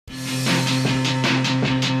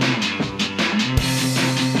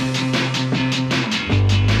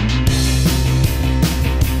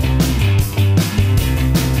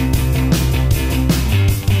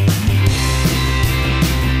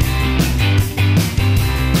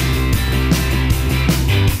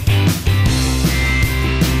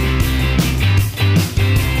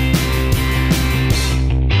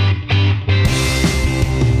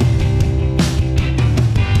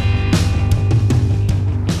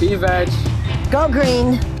Be veg. Go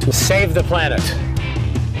green. Save the planet.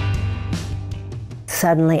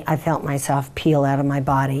 Suddenly, I felt myself peel out of my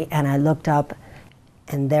body, and I looked up,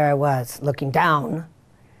 and there I was, looking down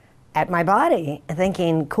at my body,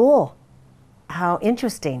 thinking, cool, how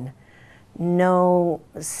interesting. No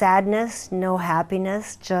sadness, no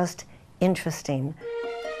happiness, just interesting.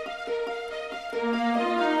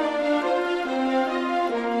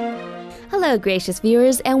 Hello, gracious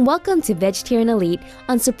viewers, and welcome to Vegetarian Elite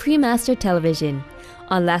on Supreme Master Television.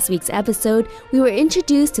 On last week's episode, we were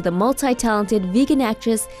introduced to the multi-talented vegan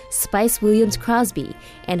actress Spice Williams Crosby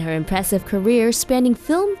and her impressive career spanning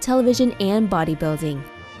film, television, and bodybuilding.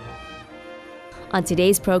 On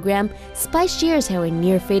today's program, Spice shares how a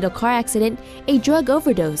near-fatal car accident, a drug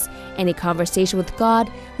overdose, and a conversation with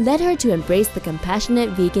God led her to embrace the compassionate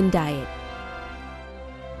vegan diet.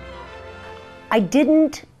 I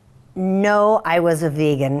didn't know I was a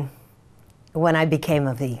vegan when I became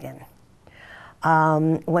a vegan.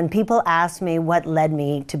 When people ask me what led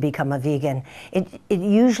me to become a vegan, it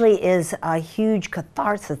usually is a huge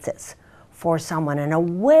catharsis for someone, an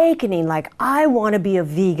awakening, like, I want to be a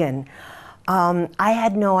vegan. I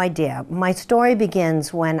had no idea. My story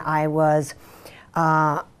begins when I was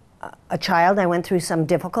a child. I went through some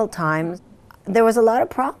difficult times. There was a lot of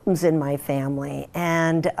problems in my family,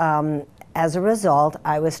 and as a result,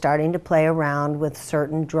 I was starting to play around with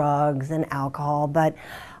certain drugs and alcohol, but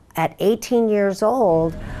at 18 years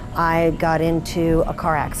old, I got into a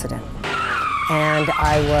car accident, and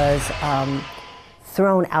I was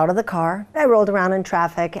thrown out of the car. I rolled around in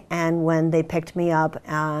traffic, and when they picked me up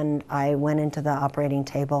and I went into the operating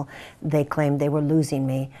table, they claimed they were losing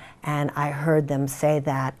me, and I heard them say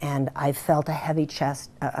that, and I felt a heavy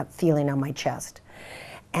feeling on my chest.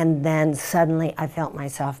 And then suddenly I felt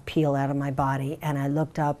myself peel out of my body, and I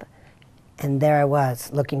looked up, and there I was,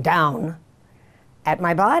 looking down at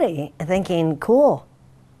my body, thinking, cool,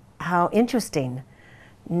 how interesting.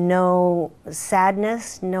 No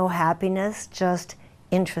sadness, no happiness, just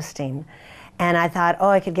interesting. And I thought, oh,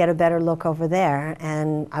 I could get a better look over there,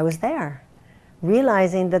 and I was there,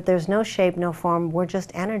 realizing that there's no shape, no form, we're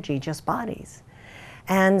just energy, just bodies.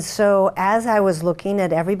 And so as I was looking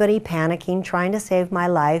at everybody panicking, trying to save my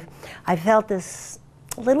life, I felt this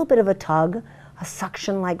little bit of a tug, a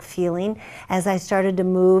suction-like feeling. As I started to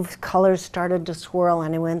move, colors started to swirl,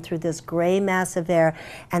 and I went through this gray mass of air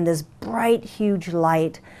and this bright, huge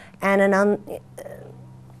light, and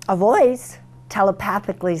a voice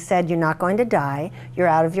telepathically said, you're not going to die, you're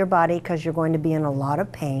out of your body because you're going to be in a lot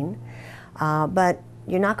of pain, but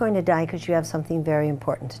you're not going to die because you have something very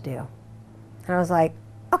important to do. And I was like,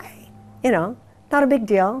 okay, not a big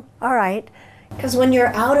deal, all right. Because when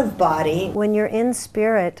you're out of body, when you're in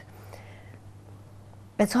spirit,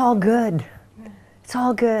 it's all good. It's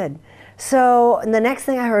all good. So the next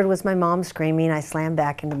thing I heard was my mom screaming. I slammed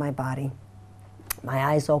back into my body. My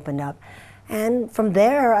eyes opened up. And from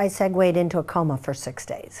there, I segued into a coma for 6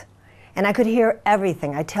 days. And I could hear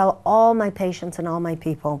everything. I tell all my patients and all my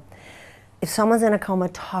people, if someone's in a coma,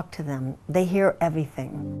 talk to them. They hear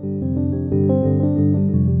everything.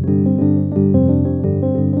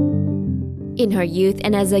 In her youth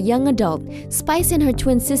and as a young adult, Spice and her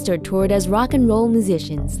twin sister toured as rock and roll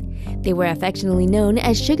musicians. They were affectionately known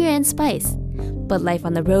as Sugar and Spice. But life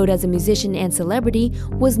on the road as a musician and celebrity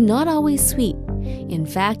was not always sweet. In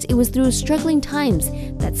fact, it was through struggling times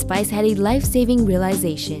that Spice had a life-saving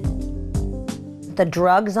realization. The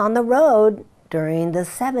drugs on the road during the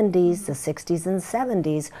 70s, the 60s and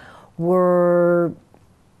 70s were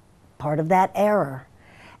part of that era.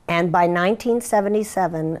 And by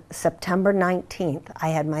 1977, September 19th, I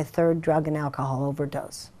had my third drug and alcohol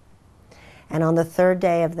overdose. And on the third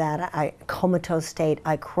day of that comatose state,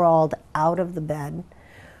 I crawled out of the bed,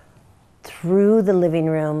 through the living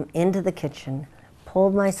room, into the kitchen,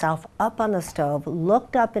 pulled myself up on the stove,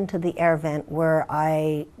 looked up into the air vent where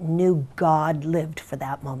I knew God lived for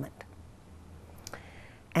that moment.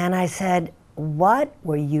 And I said, what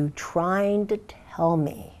were you trying to tell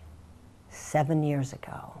me 7 years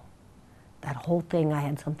ago? That whole thing, I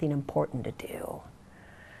had something important to do.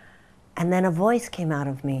 And then a voice came out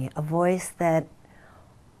of me, a voice that,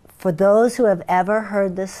 for those who have ever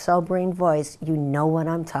heard this sobering voice, you know what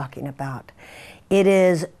I'm talking about. It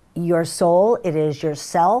is your soul, it is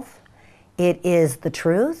yourself, it is the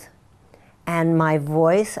truth. And my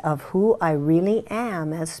voice of who I really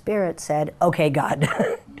am as spirit said, okay, God,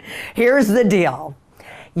 here's the deal.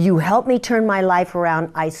 You help me turn my life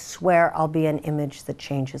around, I swear I'll be an image that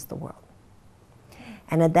changes the world.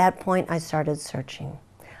 And at that point, I started searching.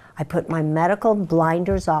 I put my medical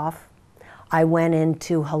blinders off. I went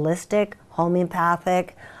into holistic,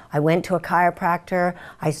 homeopathic, I went to a chiropractor.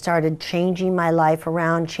 I started changing my life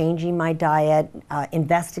around, changing my diet,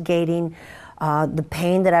 investigating the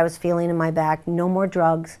pain that I was feeling in my back. No more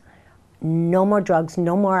drugs, no more drugs,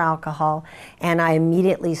 no more alcohol. And I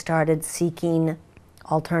immediately started seeking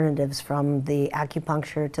alternatives from the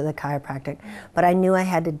acupuncture to the chiropractic. But I knew I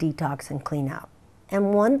had to detox and clean out.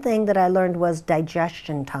 And one thing that I learned was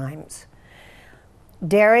digestion times.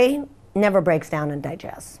 Dairy never breaks down and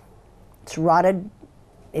digests. It's rotted,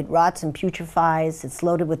 it rots and putrefies, it's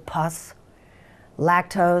loaded with pus.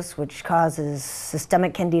 Lactose, which causes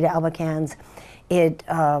systemic candida albicans, it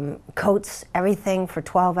coats everything for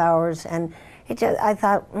 12 hours, and I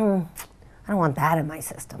thought, I don't want that in my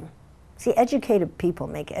system. See, educated people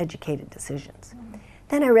make educated decisions.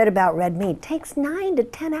 Then I read about red meat. It takes 9 to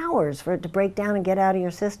 10 hours for it to break down and get out of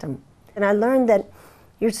your system. And I learned that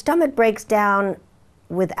your stomach breaks down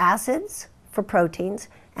with acids for proteins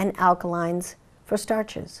and alkalines for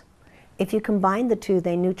starches. If you combine the two,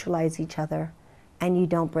 they neutralize each other, and you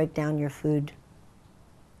don't break down your food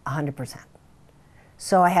 100%.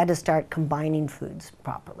 So I had to start combining foods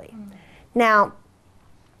properly. Now,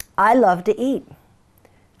 I love to eat.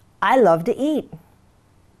 I love to eat.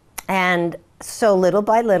 And so little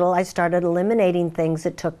by little, I started eliminating things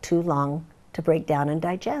that took too long to break down and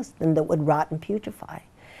digest, and that would rot and putrefy,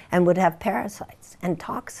 and would have parasites and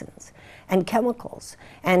toxins and chemicals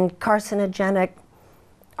and carcinogenic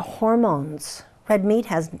hormones. Red meat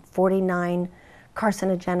has 49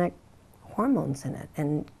 carcinogenic hormones in it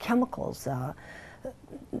and chemicals.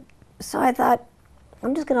 So I thought,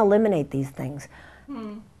 I'm just going to eliminate these things.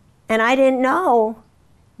 And I didn't know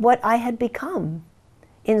what I had become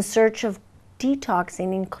in search of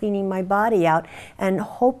detoxing and cleaning my body out and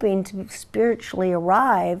hoping to spiritually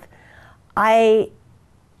arrive. I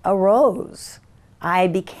arose. I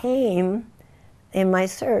became, in my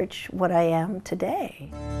search, what I am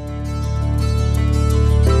today.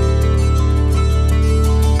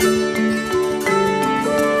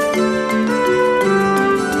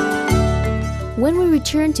 When we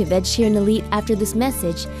return to Vegetarian Elite after this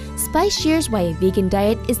message, Spice shares why a vegan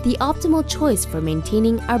diet is the optimal choice for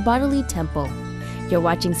maintaining our bodily temple. You're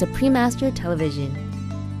watching Supreme Master Television.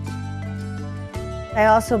 I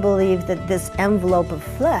also believe that this envelope of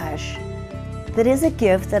flesh, that is a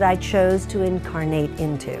gift that I chose to incarnate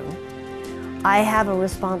into, I have a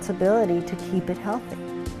responsibility to keep it healthy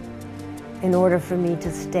in order for me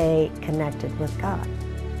to stay connected with God.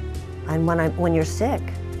 And when you're sick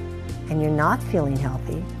and you're not feeling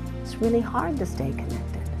healthy, it's really hard to stay connected.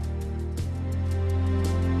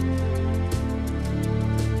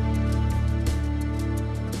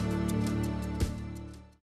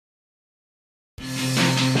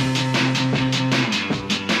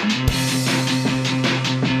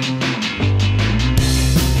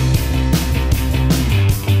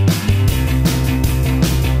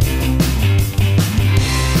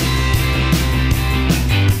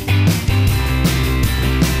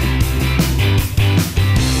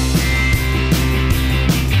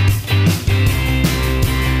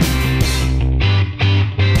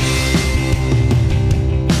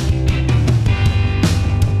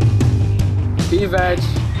 Veg.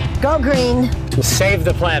 Go green. To save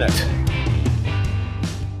the planet.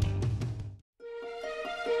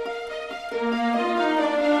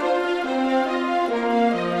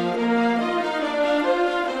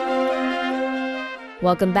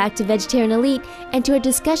 Welcome back to Vegetarian Elite and to our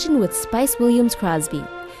discussion with Spice Williams Crosby.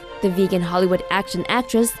 The vegan Hollywood action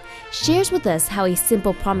actress shares with us how a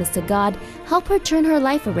simple promise to God helped her turn her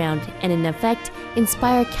life around and in effect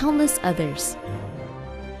inspire countless others.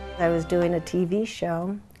 I was doing a TV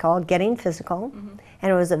show called Getting Physical,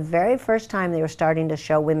 and it was the very first time they were starting to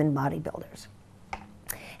show women bodybuilders.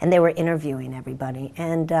 And they were interviewing everybody.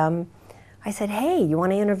 And I said, hey, you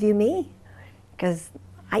want to interview me? Because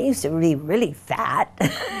I used to be really fat,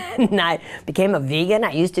 and I became a vegan.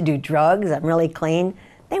 I used to do drugs. I'm really clean.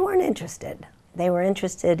 They weren't interested. They were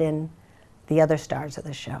interested in the other stars of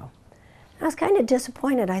the show. And I was kind of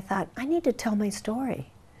disappointed. I thought, I need to tell my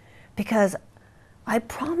story, because I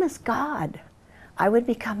promised God I would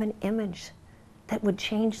become an image that would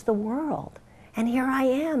change the world. And here I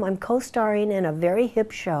am. I'm co-starring in a very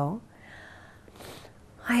hip show.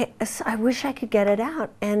 I wish I could get it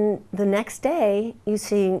out. And the next day, you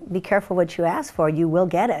see, be careful what you ask for, you will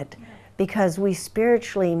get it. Because we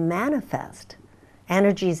spiritually manifest.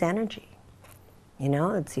 Energy's energy. You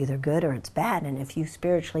know, it's either good or it's bad. And if you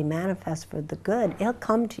spiritually manifest for the good, it'll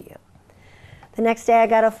come to you. The next day I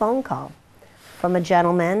got a phone call from a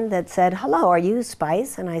gentleman that said, hello, are you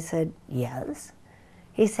Spice? And I said, yes.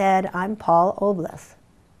 He said, I'm Paul Obless.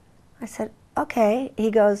 I said, okay. He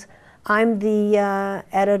goes, I'm the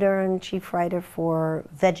editor and chief writer for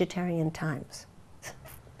Vegetarian Times.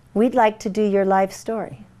 We'd like to do your life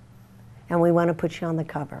story, and we want to put you on the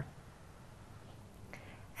cover.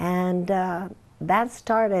 And that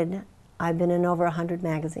started, I've been in over 100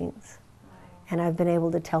 magazines. And I've been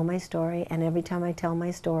able to tell my story, and every time I tell my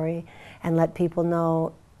story and let people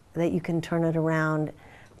know that you can turn it around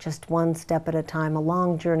just one step at a time, a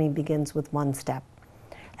long journey begins with one step.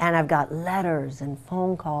 And I've got letters and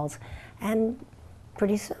phone calls, and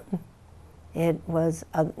pretty soon it was,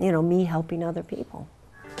 me helping other people.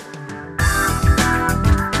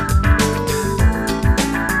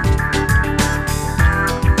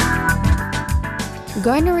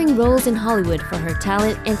 Garnering roles in Hollywood for her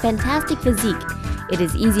talent and fantastic physique, it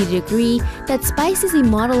is easy to agree that Spice is a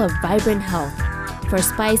model of vibrant health. For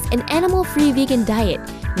Spice, an animal-free vegan diet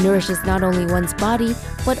nourishes not only one's body,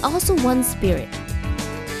 but also one's spirit.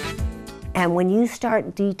 And when you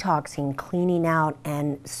start detoxing, cleaning out,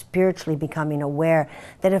 and spiritually becoming aware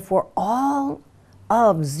that if we're all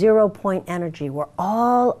of 0 point energy, we're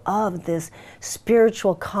all of this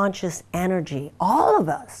spiritual conscious energy, all of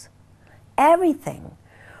us, everything,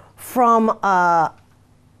 from a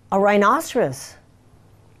rhinoceros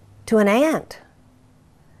to an ant,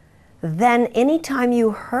 then anytime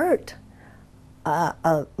you hurt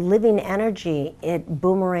a living energy, it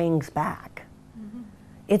boomerangs back. Mm-hmm.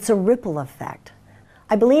 It's a ripple effect.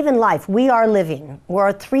 I believe in life. We are living.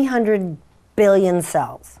 We're 300 billion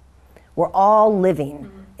cells. We're all living.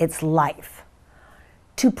 Mm-hmm. It's life.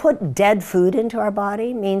 To put dead food into our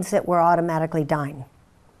body means that we're automatically dying.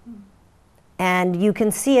 Mm-hmm. And you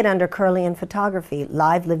can see it under Kirlian photography,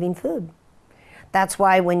 live living food. That's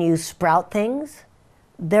why when you sprout things,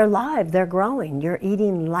 they're live, they're growing, you're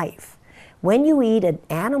eating life. When you eat an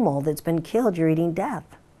animal that's been killed, you're eating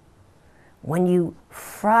death. When you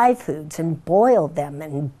fry foods and boil them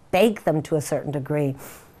and bake them to a certain degree,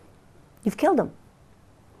 you've killed them.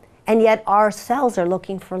 And yet our cells are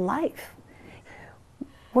looking for life.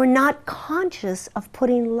 We're not conscious of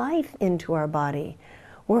putting life into our body.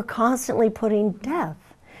 We're constantly putting death.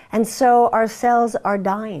 And so our cells are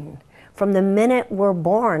dying. From the minute we're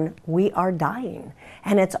born, we are dying.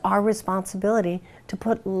 And it's our responsibility to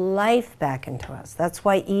put life back into us. That's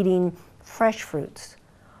why eating fresh fruits,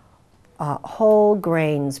 whole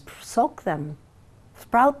grains, soak them,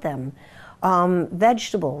 sprout them,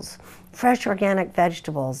 vegetables, fresh organic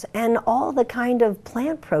vegetables, and all the kind of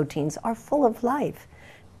plant proteins are full of life.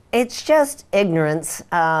 It's just ignorance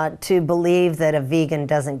to believe that a vegan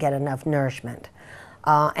doesn't get enough nourishment.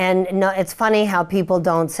 And no, it's funny how people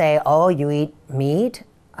don't say, oh, you eat meat,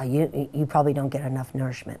 you probably don't get enough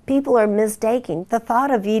nourishment. People are mistaking the thought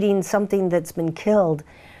of eating something that's been killed,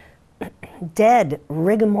 dead,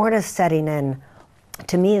 rigor mortis setting in,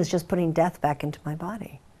 to me is just putting death back into my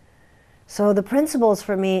body. So the principles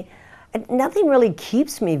for me, nothing really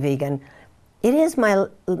keeps me vegan. It is my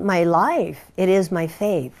life, it is my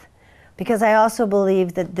faith. Because I also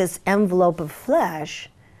believe that this envelope of flesh,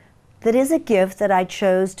 that is a gift that I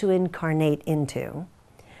chose to incarnate into,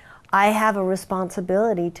 I have a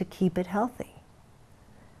responsibility to keep it healthy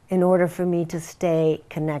in order for me to stay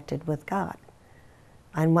connected with God.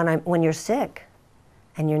 And when you're sick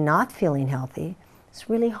and you're not feeling healthy, it's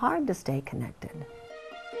really hard to stay connected.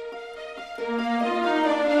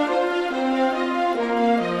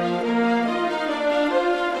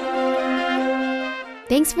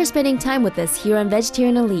 Thanks for spending time with us here on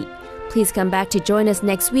Vegetarian Elite. Please come back to join us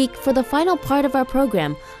next week for the final part of our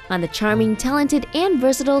program on the charming, talented, and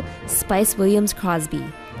versatile Spice Williams Crosby.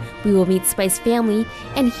 We will meet Spice family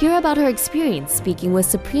and hear about her experience speaking with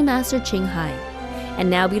Supreme Master Ching Hai. And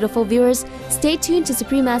now, beautiful viewers, stay tuned to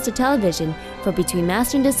Supreme Master Television for Between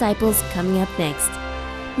Master and Disciples coming up next.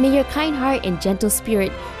 May your kind heart and gentle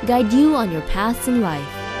spirit guide you on your paths in life.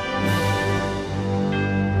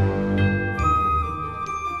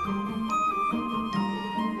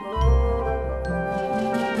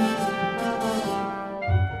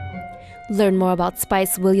 Learn more about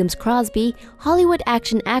Spice Williams Crosby, Hollywood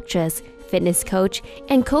action actress, fitness coach,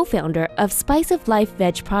 and co-founder of Spice of Life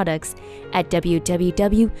Veg Products at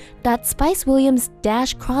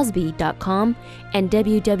www.spicewilliams-crosby.com and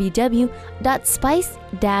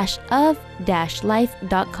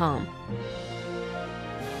www.spice-of-life.com.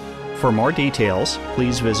 For more details,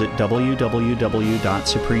 please visit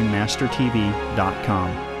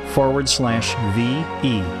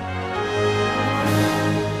www.suprememastertv.com/VE.